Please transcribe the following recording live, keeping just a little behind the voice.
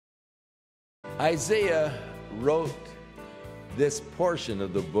Isaiah wrote this portion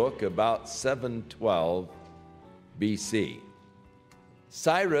of the book about 712 BC.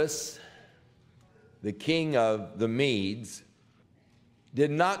 Cyrus, the king of the Medes,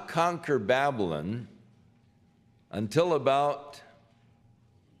 did not conquer Babylon until about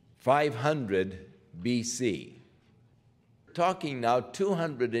 500 BC. We're talking now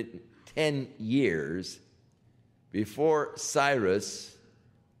 210 years before Cyrus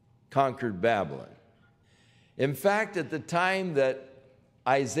conquered Babylon. In fact, at the time that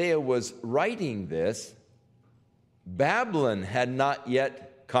Isaiah was writing this, Babylon had not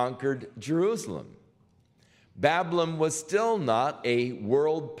yet conquered Jerusalem. Babylon was still not a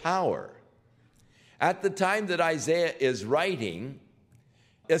world power. At the time that Isaiah is writing,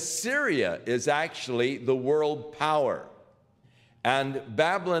 Assyria is actually the world power. And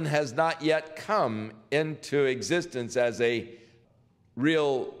Babylon has not yet come into existence as a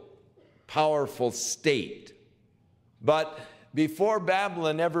real powerful state. But before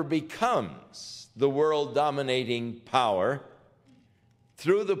Babylon ever becomes the world dominating power,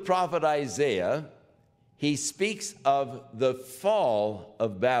 through the prophet Isaiah, he speaks of the fall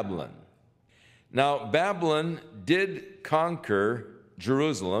of Babylon. Now, Babylon did conquer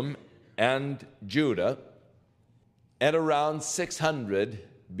Jerusalem and Judah at around 600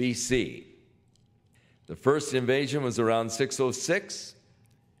 BC. The first invasion was around 606,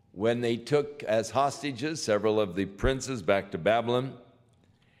 when they took as hostages several of the princes back to Babylon.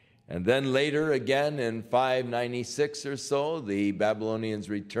 And then later, again in 596 or so, the Babylonians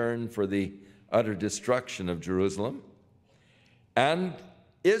returned for the utter destruction of Jerusalem. And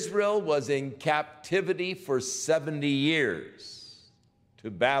Israel was in captivity for 70 years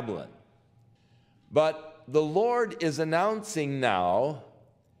to Babylon. But the Lord is announcing now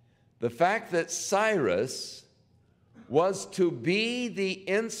the fact that Cyrus was to be the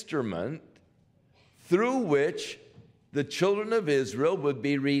instrument through which the children of Israel would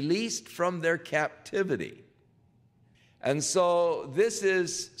be released from their captivity. And so this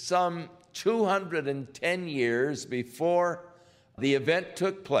is some 210 years before the event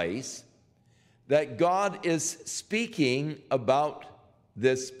took place that God is speaking about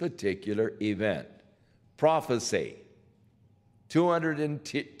this particular event. Prophecy.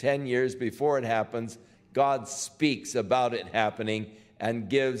 210 years before it happens, God speaks about it happening and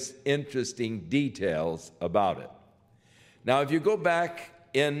gives interesting details about it. Now, if you go back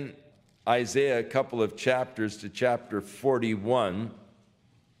in Isaiah a couple of chapters to chapter 41,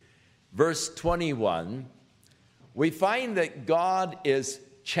 verse 21, we find that God is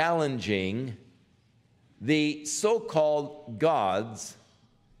challenging the so-called gods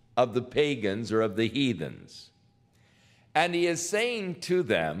of the pagans or of the heathens. And he is saying to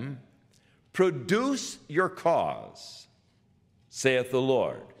them, "Produce your cause, saith the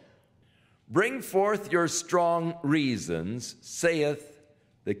Lord. Bring forth your strong reasons, saith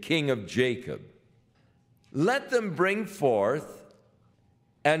the King of Jacob. Let them bring forth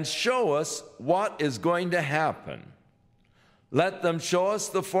and show us what is going to happen. Let them show us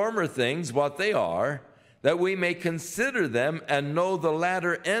the former things, what they are, that we may consider them and know the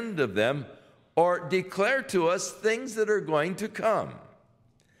latter end of them, or declare to us things that are going to come.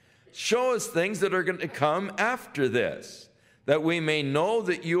 Show us things that are going to come after this, that we may know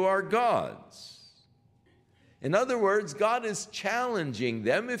that you are gods." In other words, God is challenging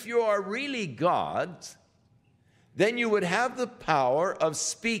them. If you are really gods, then you would have the power of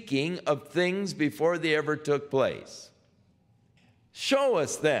speaking of things before they ever took place. Show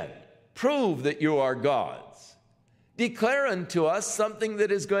us then, prove that you are gods. Declare unto us something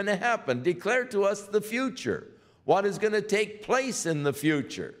that is going to happen. Declare to us the future, what is going to take place in the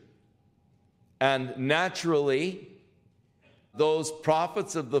future. And naturally, those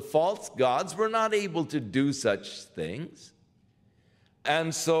prophets of the false gods were not able to do such things.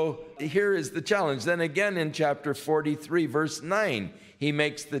 And so here is the challenge. Then again in chapter 43, verse 9, he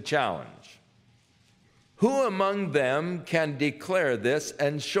makes the challenge. "Who among them can declare this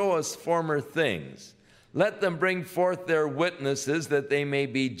and show us former things? Let them bring forth their witnesses that they may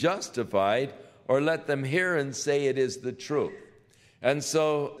be justified, or let them hear and say it is the truth." And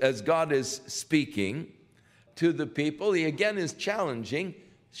so as God is speaking to the people, he again is challenging,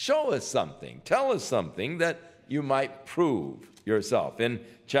 show us something, tell us something that you might prove yourself. In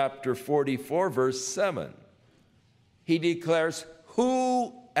chapter 44, verse 7, he declares,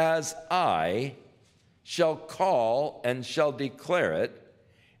 "Who as I shall call and shall declare it,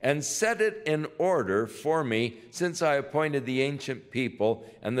 and set it in order for me, since I appointed the ancient people,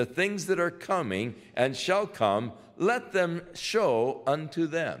 and the things that are coming and shall come, let them show unto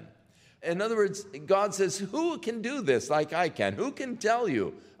them." In other words, God says, who can do this like I can? Who can tell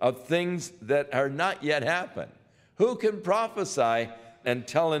you of things that are not yet happened? Who can prophesy and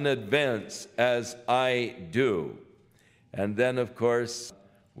tell in advance as I do? And then, of course,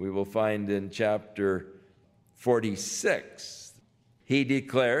 we will find in chapter 46, he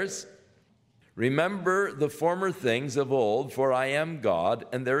declares, remember the former things of old, for I am God,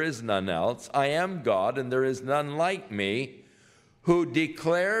 and there is none else. I am God, and there is none like me, who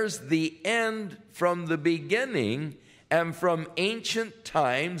declares the end from the beginning, and from ancient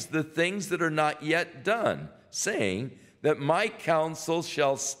times the things that are not yet done, saying that my counsel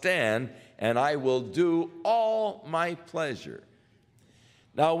shall stand, and I will do all my pleasure.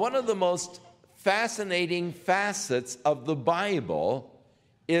 Now, one of the most fascinating facets of the Bible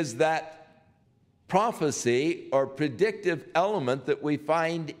is that prophecy or predictive element that we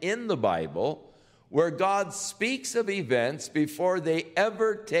find in the Bible, where God speaks of events before they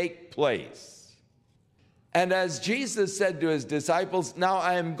ever take place. And as Jesus said to his disciples, now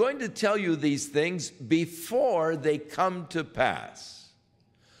I am going to tell you these things before they come to pass,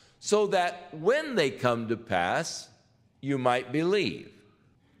 so that when they come to pass, you might believe.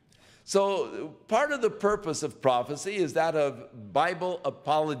 So part of the purpose of prophecy is that of Bible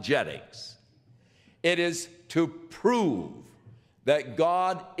apologetics. It is to prove that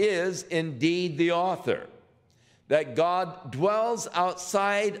God is indeed the author, that God dwells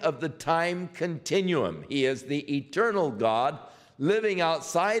outside of the time continuum. He is the eternal God living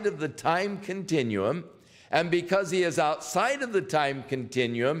outside of the time continuum, and because he is outside of the time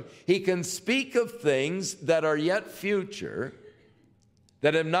continuum, he can speak of things that are yet future,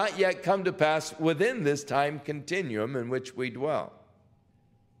 that have not yet come to pass within this time continuum in which we dwell.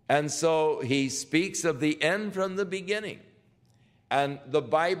 And so he speaks of the end from the beginning. And the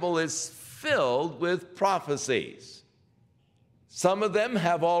Bible is filled with prophecies. Some of them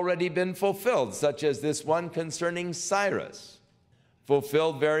have already been fulfilled, such as this one concerning Cyrus,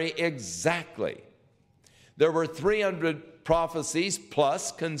 fulfilled very exactly. There were 300 prophecies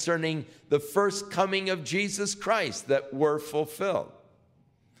plus concerning the first coming of Jesus Christ that were fulfilled.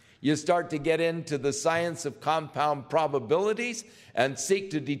 You start to get into the science of compound probabilities and seek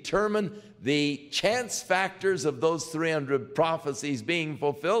to determine the chance factors of those 300 prophecies being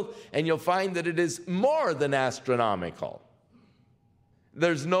fulfilled, and you'll find that it is more than astronomical.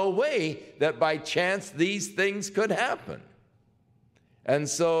 There's no way that by chance these things could happen. And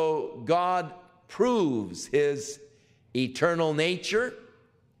so God proves his eternal nature,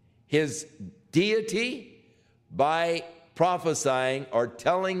 his deity, by prophesying or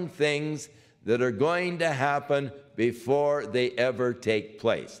telling things that are going to happen before they ever take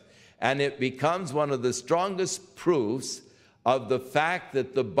place. And it becomes one of the strongest proofs of the fact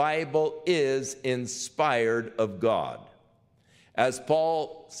that the Bible is inspired of God. As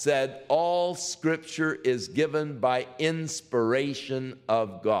Paul said, all Scripture is given by inspiration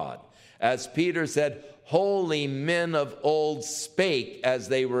of God. As Peter said, holy men of old spake as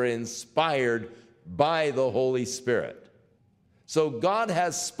they were inspired by the Holy Spirit. So God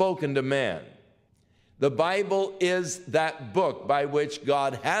has spoken to man. The Bible is that book by which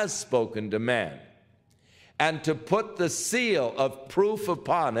God has spoken to man. And to put the seal of proof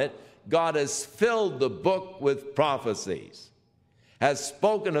upon it, God has filled the book with prophecies, has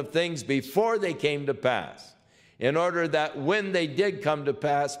spoken of things before they came to pass, in order that when they did come to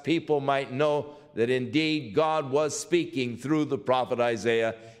pass, people might know that indeed God was speaking through the prophet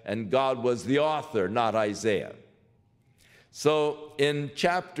Isaiah, and God was the author, not Isaiah. So in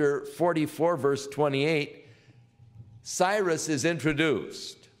chapter 44, verse 28, Cyrus is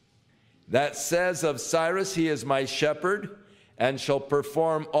introduced. That says of Cyrus, he is my shepherd, and shall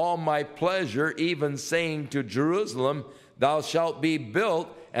perform all my pleasure, even saying to Jerusalem, thou shalt be built,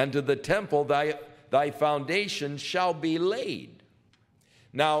 and to the temple thy foundation shall be laid.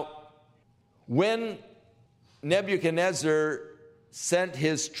 Now, when Nebuchadnezzar sent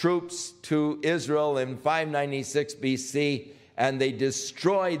his troops to Israel in 596 BC, and they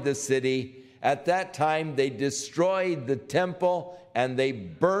destroyed the city. At that time, they destroyed the temple, and they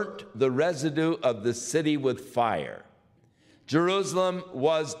burnt the residue of the city with fire. Jerusalem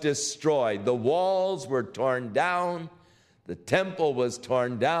was destroyed. The walls were torn down. The temple was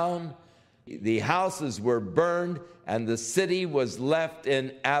torn down. The houses were burned, and the city was left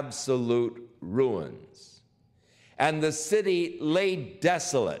in absolute ruins. And the city lay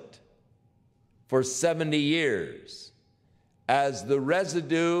desolate for 70 years as the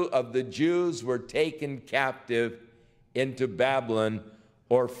residue of the Jews were taken captive into Babylon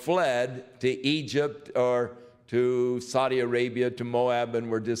or fled to Egypt or to Saudi Arabia, to Moab, and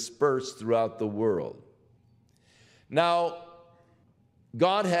were dispersed throughout the world. Now,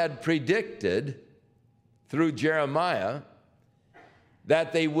 God had predicted through Jeremiah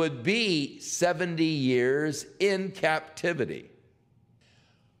that they would be 70 years in captivity.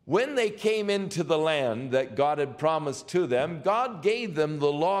 When they came into the land that God had promised to them, God gave them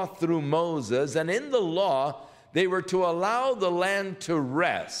the law through Moses, and in the law, they were to allow the land to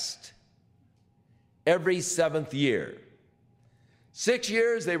rest every 7th year. 6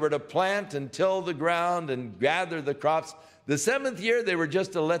 years they were to plant and till the ground and gather the crops. The 7th year they were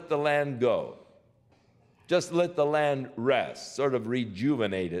just to let the land go. Just let the land rest, sort of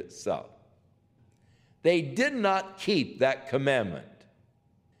rejuvenate itself. They did not keep that commandment.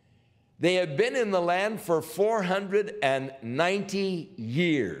 They had been in the land for 490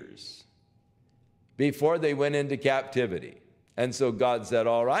 years before they went into captivity. And so God said,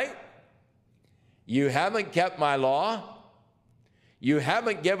 all right, you haven't kept my law. You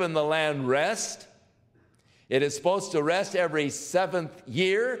haven't given the land rest. It is supposed to rest every 7th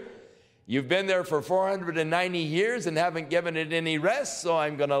year. You've been there for 490 years and haven't given it any rest, so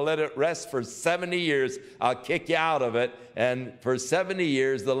I'm going to let it rest for 70 years. I'll kick you out of it, and for 70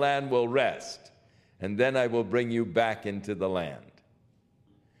 years the land will rest, and then I will bring you back into the land.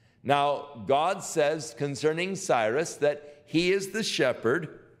 Now, God says concerning Cyrus that he is the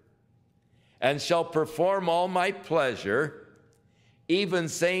shepherd and shall perform all my pleasure, even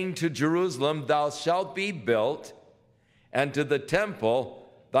saying to Jerusalem, thou shalt be built, and to the temple,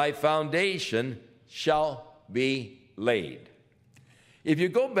 thy foundation shall be laid. If you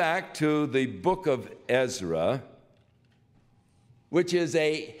go back to the book of Ezra, which is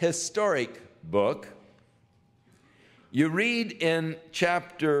a historic book, you read in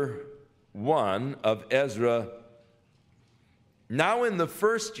chapter 1 of Ezra, now in the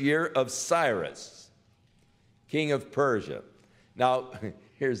 1st year of Cyrus, king of Persia. Now,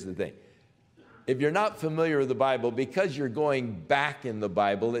 here's the thing. If you're not familiar with the Bible, because you're going back in the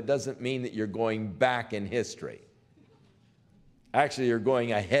Bible, it doesn't mean that you're going back in history. Actually, you're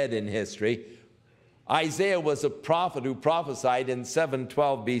going ahead in history. Isaiah was a prophet who prophesied in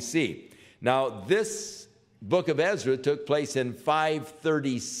 712 BC. Now, this book of Ezra took place in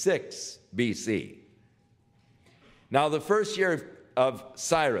 536 BC. Now, the 1st year of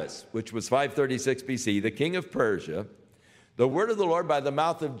Cyrus, which was 536 BC, the king of Persia, the word of the Lord by the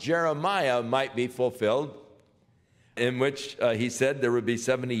mouth of Jeremiah might be fulfilled, in which he said there would be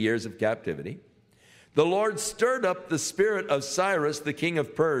 70 years of captivity. The Lord stirred up the spirit of Cyrus, the king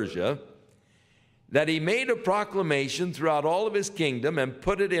of Persia, that he made a proclamation throughout all of his kingdom and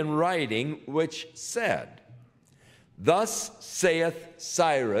put it in writing, which said, thus saith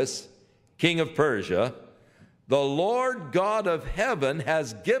Cyrus, king of Persia, the Lord God of heaven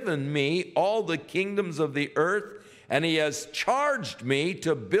has given me all the kingdoms of the earth, and he has charged me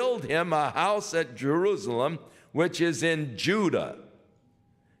to build him a house at Jerusalem, which is in Judah.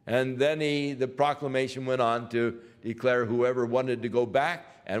 And then the proclamation went on to declare whoever wanted to go back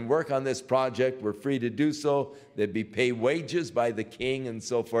and work on this project were free to do so. They'd be paid wages by the king and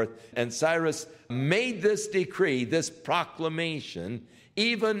so forth. And Cyrus made this decree, this proclamation,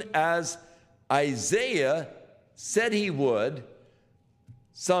 even as Isaiah said he would,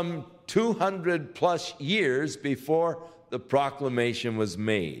 some 200 plus years before the proclamation was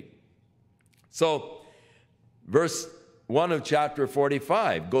made. So, verse 1 of chapter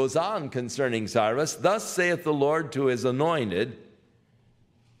 45 goes on concerning Cyrus. Thus saith the Lord to his anointed,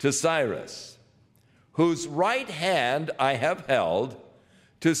 to Cyrus, whose right hand I have held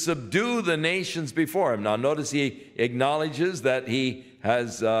to subdue the nations before him. Now, notice he acknowledges that he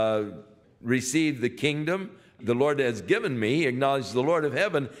has received the kingdom. The Lord has given me, he acknowledges the Lord of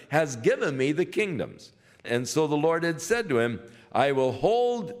heaven has given me the kingdoms. And so the Lord had said to him, I will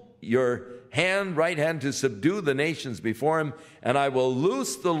hold your right hand to subdue the nations before him, and I will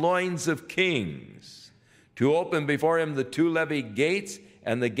loose the loins of kings, to open before him the 2 levied gates,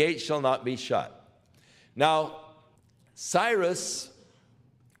 and the gates shall not be shut. Now, Cyrus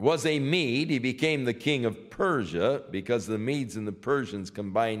was a Mede. He became the king of Persia because the Medes and the Persians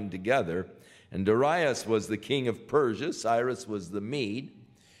combined together. And Darius was the king of Persia. Cyrus was the Mede.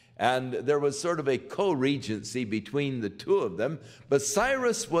 And there was sort of a co-regency between the two of them. But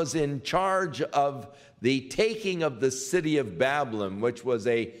Cyrus was in charge of the taking of the city of Babylon, which was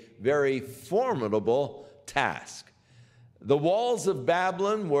a very formidable task. The walls of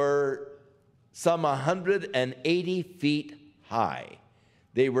Babylon were some 180 feet high.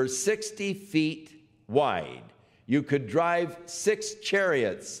 They were 60 feet wide. You could drive 6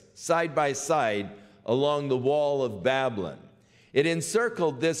 chariots side by side along the wall of Babylon. It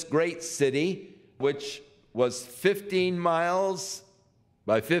encircled this great city, which was 15 miles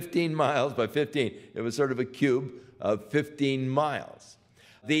by 15 miles by 15. It was sort of a cube of 15 miles.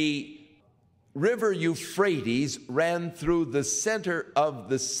 the river Euphrates ran through the center of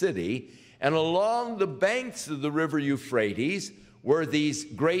the city, and along the banks of the river Euphrates were these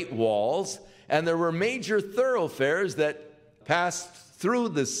great walls, and there were major thoroughfares that passed through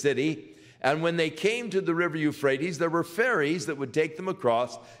the city. And when they came to the river Euphrates, there were ferries that would take them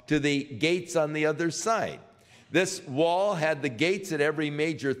across to the gates on the other side. This wall had the gates at every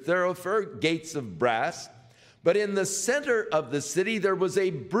major thoroughfare, gates of brass. But in the center of the city, there was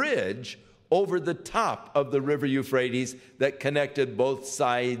a bridge over the top of the river Euphrates that connected both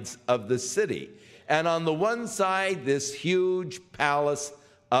sides of the city. And on the one side, this huge palace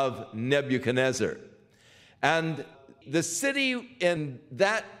of Nebuchadnezzar. And the city in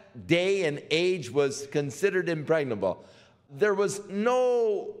that day and age was considered impregnable. There was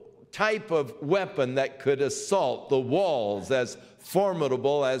no type of weapon that could assault the walls as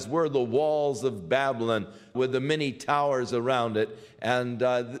formidable as were the walls of Babylon with the many towers around it. And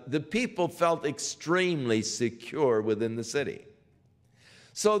the people felt extremely secure within the city.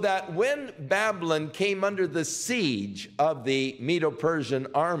 So that when Babylon came under the siege of the Medo-Persian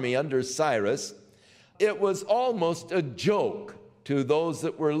army under Cyrus, it was almost a joke to those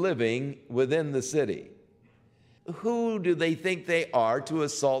that were living within the city. Who do they think they are to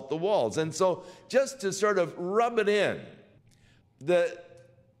assault the walls? And so just to sort of rub it in, the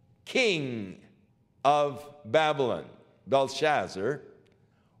king of Babylon, Belshazzar,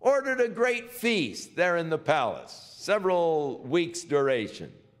 ordered a great feast there in the palace, several weeks'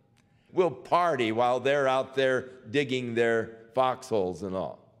 duration. We'll party while they're out there digging their foxholes and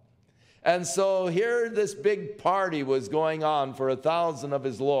all. And so here this big party was going on for 1,000 of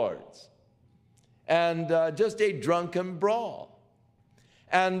his lords. And just a drunken brawl.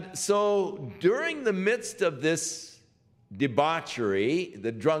 And so during the midst of this debauchery,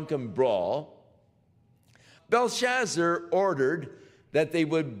 the drunken brawl, Belshazzar ordered that they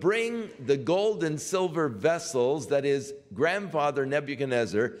would bring the gold and silver vessels that his grandfather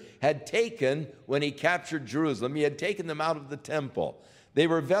Nebuchadnezzar had taken when he captured Jerusalem. He had taken them out of the temple. They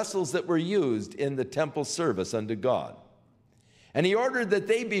were vessels that were used in the temple service unto God. And he ordered that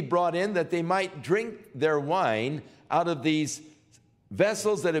they be brought in that they might drink their wine out of these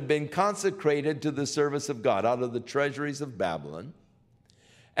vessels that had been consecrated to the service of God, out of the treasuries of Babylon.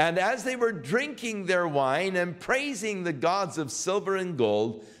 And as they were drinking their wine and praising the gods of silver and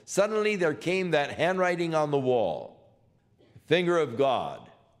gold, suddenly there came that handwriting on the wall, finger of God,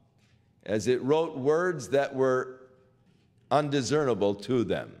 as it wrote words that were undiscernible to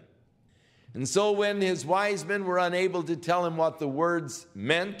them. And so when his wise men were unable to tell him what the words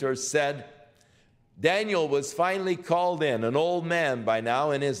meant or said, Daniel was finally called in, an old man by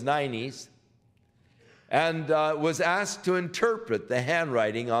now in his 90s, and was asked to interpret the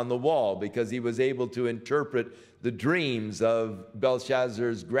handwriting on the wall because he was able to interpret the dreams of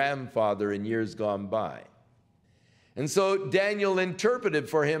Belshazzar's grandfather in years gone by. And so Daniel interpreted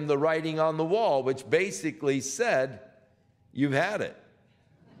for him the writing on the wall, which basically said, "You've had it.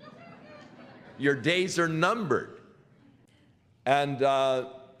 Your days are numbered. And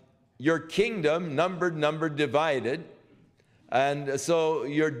your kingdom, numbered, divided. And so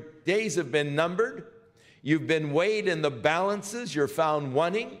your days have been numbered. You've been weighed in the balances. You're found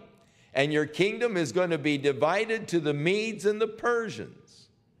wanting. And your kingdom is going to be divided to the Medes and the Persians."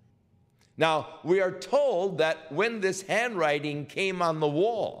 Now, we are told that when this handwriting came on the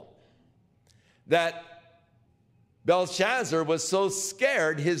wall, that Belshazzar was so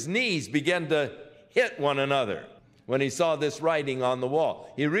scared his knees began to hit one another when he saw this writing on the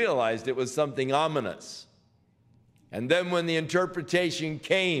wall. He realized it was something ominous. And then when the interpretation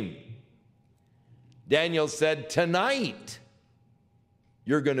came, Daniel said, "Tonight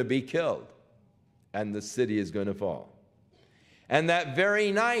you're going to be killed and the city is going to fall." And that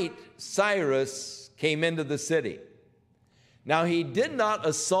very night, Cyrus came into the city. Now, he did not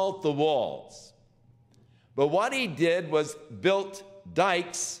assault the walls. But what he did was built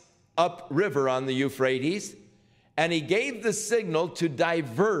dikes upriver on the Euphrates, and he gave the signal to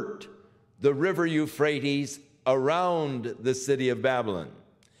divert the river Euphrates around the city of Babylon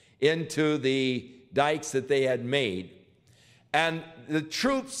into the dikes that they had made. And the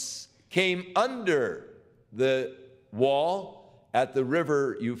troops came under the wall at the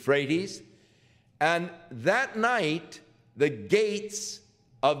river Euphrates, and that night the gates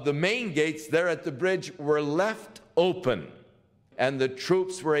of the main gates there at the bridge were left open, and the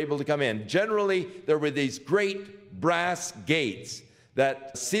troops were able to come in. Generally, there were these great brass gates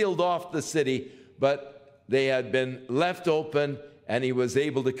that sealed off the city, but they had been left open, and he was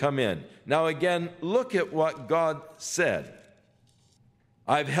able to come in. Now again, look at what God said.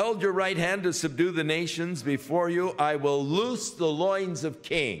 I've held your right hand to subdue the nations before you. I will loose the loins of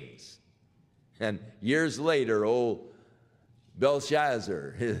kings. And years later, old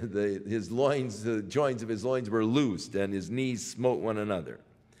Belshazzar, his loins, the joints of his loins were loosed, and his knees smote one another.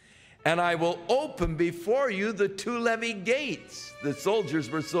 And I will open before you the 2 levee gates. The soldiers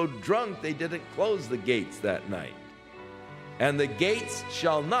were so drunk they didn't close the gates that night. And the gates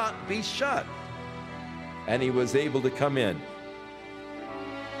shall not be shut. And he was able to come in.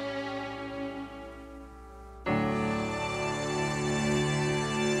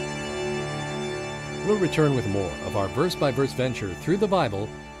 We'll return with more of our verse-by-verse venture through the Bible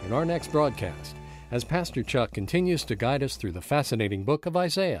in our next broadcast, as Pastor Chuck continues to guide us through the fascinating book of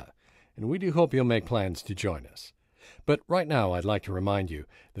Isaiah, and we do hope you'll make plans to join us. But right now, I'd like to remind you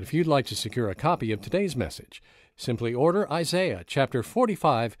that if you'd like to secure a copy of today's message, simply order Isaiah chapter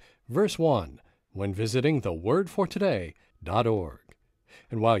 45, verse 1, when visiting thewordfortoday.org.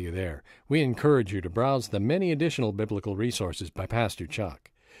 And while you're there, we encourage you to browse the many additional biblical resources by Pastor Chuck.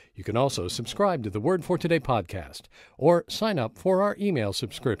 You can also subscribe to the Word for Today podcast or sign up for our email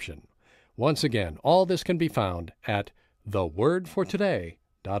subscription. Once again, all this can be found at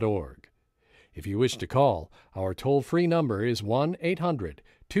thewordfortoday.org. If you wish to call, our toll-free number is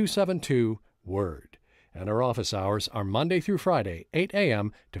 1-800-272-WORD, and our office hours are Monday through Friday, 8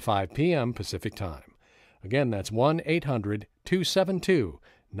 a.m. to 5 p.m. Pacific Time. Again, that's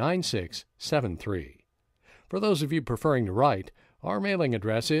 1-800-272-9673. For those of you preferring to write, our mailing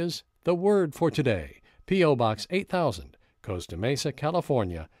address is The Word for Today, P.O. Box 8000, Costa Mesa,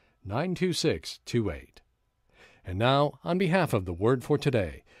 California, 92628. And now, on behalf of The Word for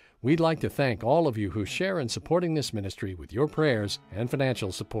Today, we'd like to thank all of you who share in supporting this ministry with your prayers and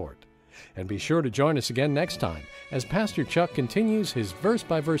financial support. And be sure to join us again next time as Pastor Chuck continues his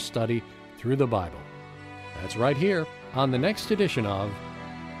verse-by-verse study through the Bible. That's right here on the next edition of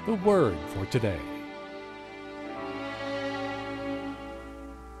The Word for Today.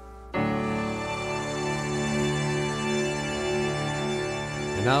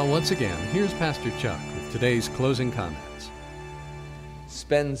 And now, once again, here's Pastor Chuck with today's closing comments.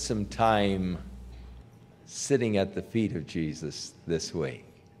 Spend some time sitting at the feet of Jesus this week.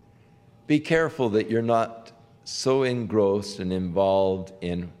 Be careful that you're not so engrossed and involved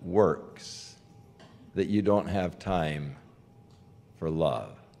in works that you don't have time for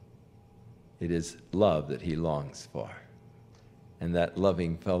love. It is love that he longs for, and that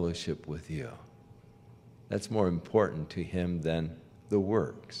loving fellowship with you. That's more important to him than the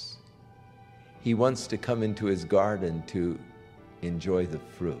works. He wants to come into his garden to enjoy the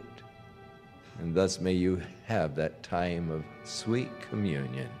fruit. And thus may you have that time of sweet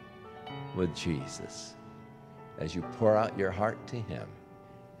communion with Jesus as you pour out your heart to him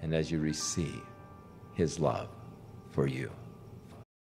and as you receive his love for you.